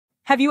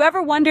Have you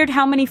ever wondered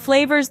how many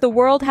flavors the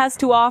world has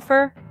to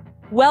offer?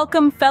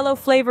 Welcome, fellow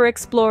flavor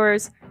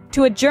explorers,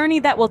 to a journey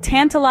that will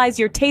tantalize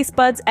your taste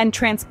buds and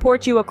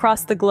transport you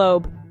across the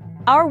globe.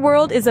 Our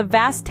world is a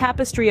vast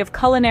tapestry of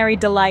culinary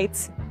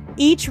delights,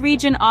 each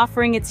region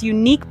offering its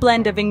unique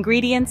blend of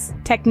ingredients,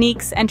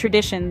 techniques, and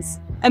traditions.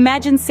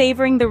 Imagine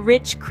savoring the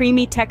rich,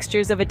 creamy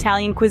textures of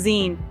Italian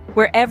cuisine,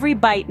 where every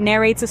bite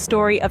narrates a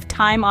story of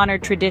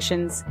time-honored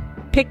traditions.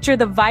 Picture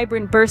the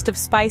vibrant burst of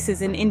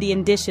spices in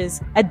Indian dishes,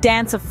 a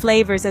dance of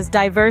flavors as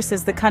diverse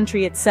as the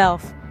country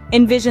itself.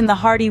 Envision the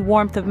hearty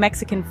warmth of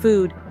Mexican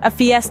food, a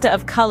fiesta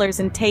of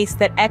colors and tastes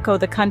that echo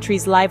the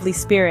country's lively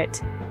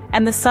spirit.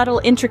 And the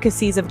subtle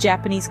intricacies of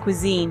Japanese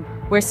cuisine,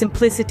 where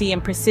simplicity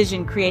and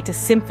precision create a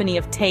symphony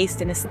of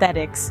taste and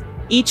aesthetics.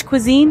 Each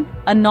cuisine,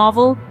 a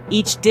novel,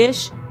 each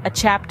dish, a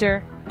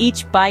chapter,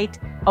 each bite,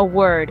 a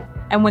word.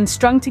 And when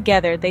strung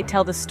together, they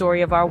tell the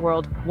story of our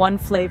world, one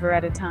flavor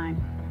at a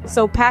time.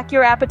 So pack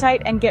your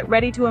appetite and get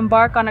ready to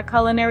embark on a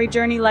culinary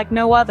journey like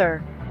no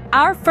other.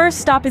 Our first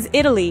stop is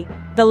Italy,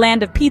 the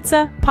land of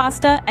pizza,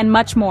 pasta, and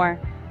much more.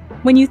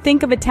 When you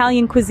think of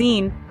Italian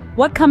cuisine,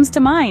 what comes to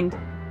mind?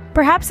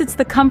 Perhaps it's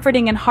the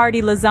comforting and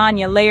hearty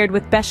lasagna layered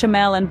with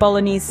bechamel and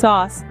bolognese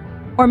sauce.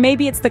 Or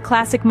maybe it's the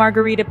classic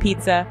margherita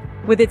pizza,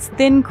 with its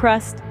thin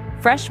crust,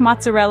 fresh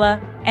mozzarella,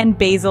 and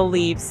basil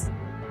leaves.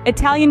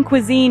 Italian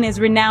cuisine is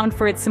renowned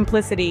for its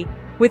simplicity,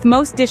 with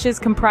most dishes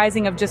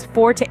comprising of just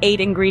 4 to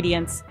 8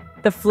 ingredients.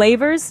 The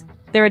flavors?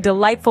 They're a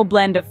delightful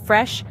blend of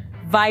fresh,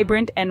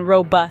 vibrant, and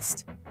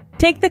robust.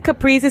 Take the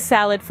caprese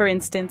salad, for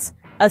instance,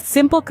 a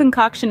simple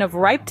concoction of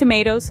ripe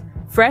tomatoes,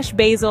 fresh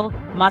basil,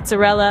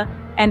 mozzarella,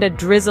 and a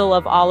drizzle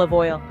of olive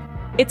oil.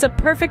 It's a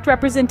perfect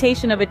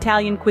representation of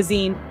Italian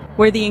cuisine,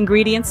 where the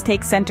ingredients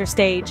take center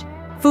stage.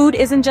 Food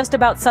isn't just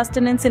about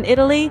sustenance in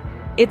Italy,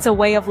 it's a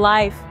way of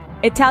life.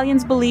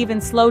 Italians believe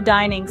in slow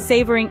dining,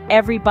 savoring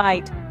every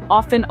bite,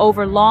 often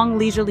over long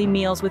leisurely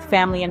meals with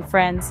family and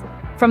friends.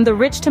 From the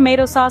rich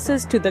tomato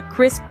sauces to the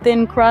crisp,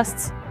 thin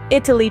crusts,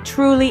 Italy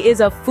truly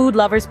is a food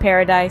lover's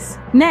paradise.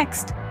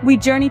 Next, we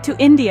journey to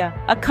India,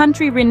 a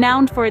country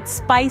renowned for its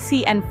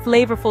spicy and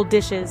flavorful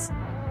dishes.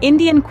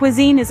 Indian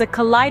cuisine is a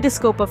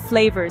kaleidoscope of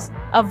flavors,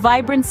 a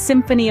vibrant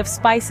symphony of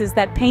spices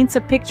that paints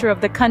a picture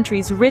of the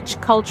country's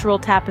rich cultural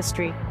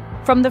tapestry.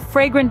 From the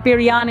fragrant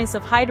biryanis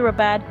of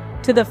Hyderabad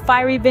to the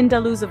fiery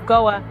vindalus of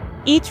Goa,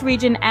 each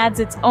region adds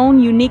its own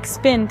unique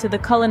spin to the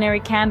culinary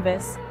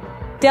canvas.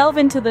 Delve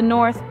into the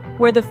north,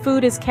 where the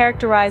food is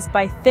characterized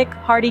by thick,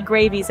 hearty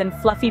gravies and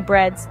fluffy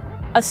breads,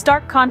 a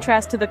stark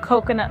contrast to the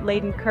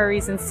coconut-laden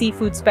curries and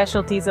seafood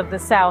specialties of the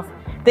south.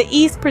 The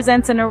east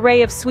presents an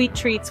array of sweet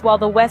treats while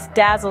the west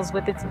dazzles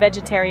with its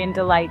vegetarian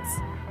delights.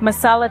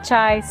 Masala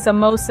chai,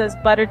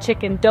 samosas, butter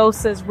chicken,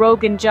 dosas,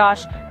 rogan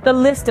josh, the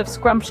list of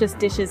scrumptious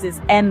dishes is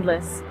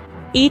endless.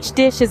 Each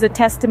dish is a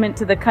testament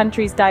to the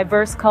country's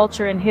diverse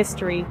culture and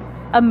history,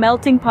 a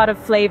melting pot of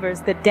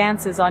flavors that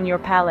dances on your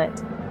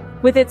palate.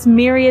 With its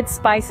myriad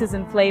spices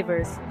and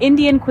flavors,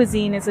 Indian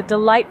cuisine is a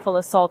delightful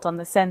assault on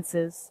the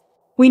senses.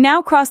 We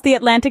now cross the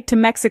Atlantic to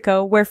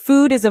Mexico, where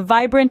food is a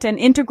vibrant and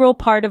integral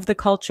part of the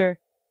culture.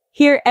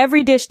 Here,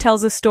 every dish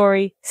tells a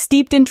story,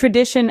 steeped in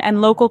tradition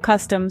and local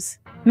customs.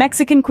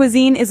 Mexican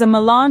cuisine is a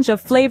melange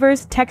of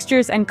flavors,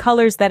 textures, and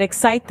colors that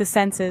excite the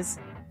senses.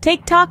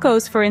 Take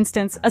tacos, for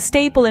instance, a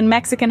staple in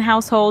Mexican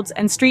households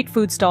and street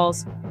food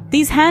stalls.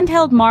 These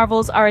handheld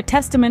marvels are a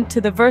testament to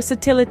the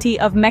versatility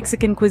of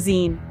Mexican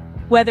cuisine.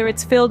 Whether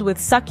it's filled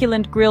with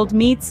succulent grilled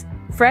meats,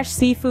 fresh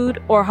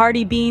seafood, or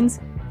hearty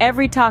beans,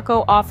 every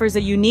taco offers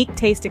a unique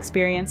taste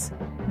experience.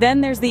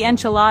 Then there's the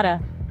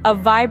enchilada, a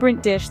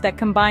vibrant dish that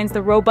combines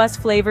the robust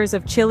flavors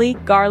of chili,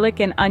 garlic,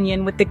 and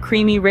onion with the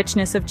creamy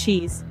richness of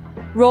cheese.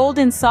 Rolled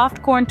in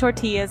soft corn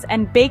tortillas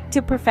and baked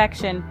to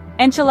perfection,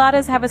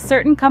 enchiladas have a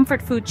certain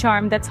comfort food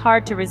charm that's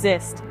hard to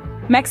resist.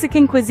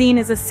 Mexican cuisine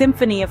is a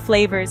symphony of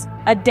flavors,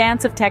 a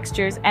dance of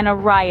textures, and a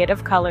riot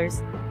of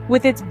colors.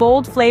 With its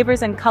bold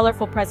flavors and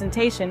colorful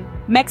presentation,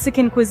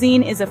 Mexican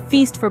cuisine is a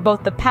feast for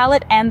both the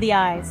palate and the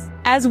eyes.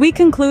 As we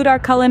conclude our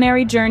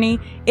culinary journey,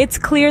 it's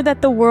clear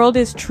that the world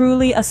is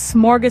truly a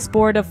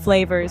smorgasbord of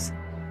flavors.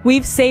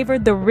 We've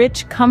savored the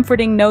rich,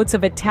 comforting notes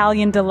of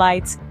Italian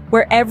delights,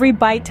 where every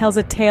bite tells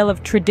a tale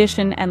of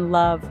tradition and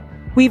love.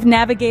 We've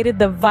navigated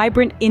the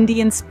vibrant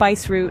Indian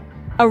spice route,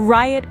 a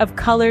riot of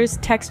colors,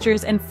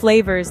 textures, and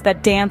flavors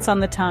that dance on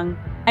the tongue.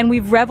 And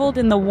we've reveled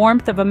in the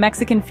warmth of a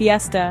Mexican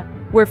fiesta,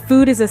 where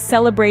food is a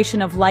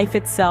celebration of life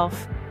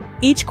itself.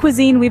 Each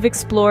cuisine we've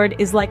explored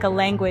is like a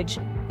language,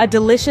 a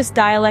delicious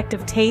dialect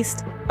of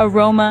taste,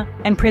 aroma,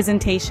 and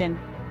presentation.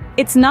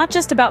 It's not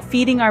just about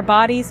feeding our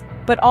bodies,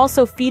 but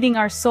also feeding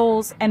our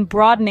souls and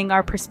broadening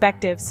our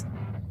perspectives.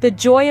 The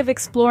joy of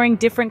exploring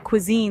different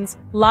cuisines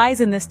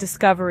lies in this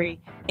discovery,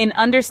 in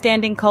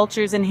understanding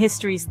cultures and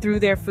histories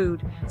through their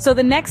food. So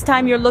the next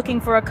time you're looking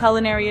for a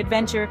culinary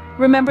adventure,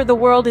 remember the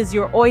world is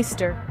your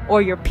oyster,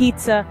 or your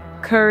pizza,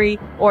 curry,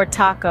 or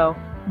taco.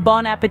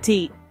 Bon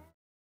appetit!